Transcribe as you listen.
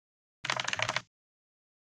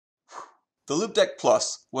The Loupedeck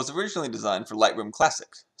Plus was originally designed for Lightroom Classic,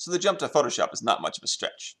 so the jump to Photoshop is not much of a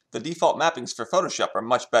stretch. The default mappings for Photoshop are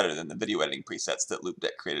much better than the video editing presets that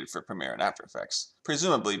Loupedeck created for Premiere and After Effects,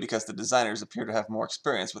 presumably because the designers appear to have more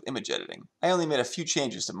experience with image editing. I only made a few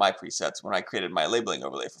changes to my presets when I created my labeling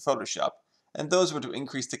overlay for Photoshop, and those were to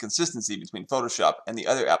increase the consistency between Photoshop and the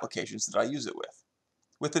other applications that I use it with.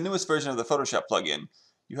 With the newest version of the Photoshop plugin,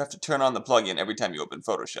 you have to turn on the plugin every time you open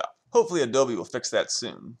Photoshop. Hopefully Adobe will fix that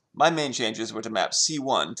soon. My main changes were to map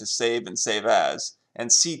C1 to save and save as, and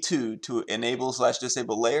C2 to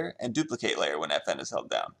enable/disable layer and duplicate layer when FN is held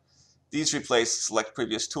down. These replace select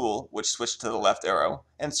previous tool, which switched to the left arrow,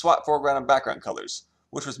 and swap foreground and background colors,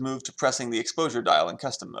 which was moved to pressing the exposure dial in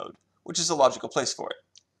custom mode, which is a logical place for it.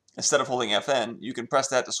 Instead of holding FN, you can press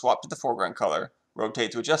that to swap to the foreground color,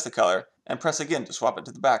 rotate to adjust the color, and press again to swap it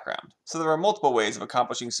to the background. So there are multiple ways of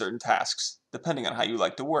accomplishing certain tasks, depending on how you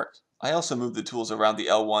like to work. I also moved the tools around the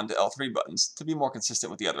L1 to L3 buttons to be more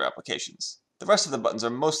consistent with the other applications. The rest of the buttons are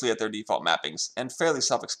mostly at their default mappings, and fairly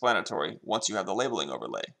self-explanatory once you have the labeling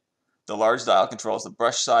overlay. The large dial controls the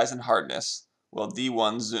brush size and hardness, while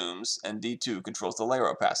D1 zooms and D2 controls the layer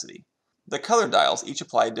opacity. The color dials each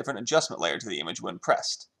apply a different adjustment layer to the image when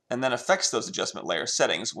pressed, and then affects those adjustment layer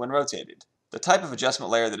settings when rotated. The type of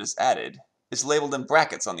adjustment layer that is added is labeled in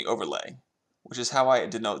brackets on the overlay, which is how I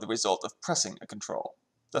denote the result of pressing a control.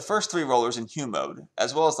 The first three rollers in hue mode,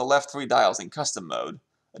 as well as the left three dials in custom mode,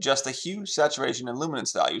 adjust the hue, saturation, and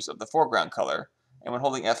luminance values of the foreground color, and when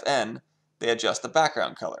holding FN, they adjust the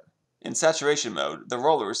background color. In saturation mode, the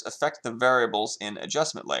rollers affect the variables in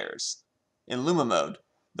adjustment layers. In Luma mode,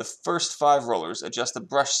 the first 5 rollers adjust the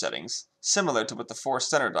brush settings, similar to what the 4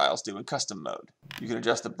 center dials do in custom mode. You can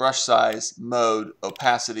adjust the brush size, mode,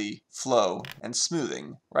 opacity, flow, and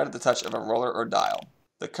smoothing right at the touch of a roller or dial.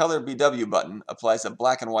 The color BW button applies a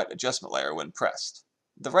black and white adjustment layer when pressed.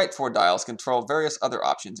 The right 4 dials control various other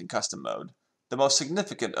options in custom mode, the most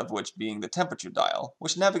significant of which being the temperature dial,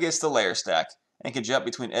 which navigates the layer stack and can jump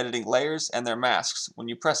between editing layers and their masks when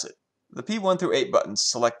you press it. The P1 through 8 buttons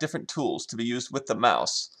select different tools to be used with the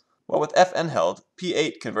mouse, while with FN held,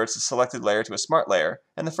 P8 converts the selected layer to a smart layer,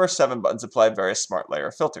 and the first 7 buttons apply various smart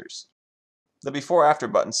layer filters. The Before/After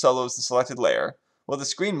button solos the selected layer, while the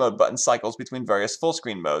Screen Mode button cycles between various full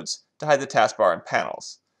screen modes to hide the taskbar and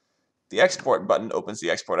panels. The Export button opens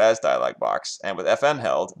the Export As dialog box, and with FN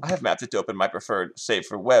held, I have mapped it to open my preferred Save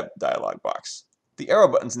for Web dialog box. The arrow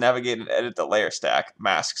buttons navigate and edit the layer stack,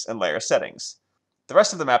 masks, and layer settings. The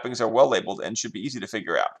rest of the mappings are well labeled and should be easy to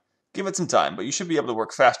figure out. Give it some time, but you should be able to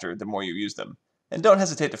work faster the more you use them. And don't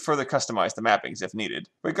hesitate to further customize the mappings if needed,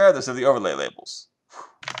 regardless of the overlay labels.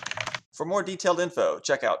 For more detailed info,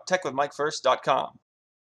 check out techwithmikefirst.com.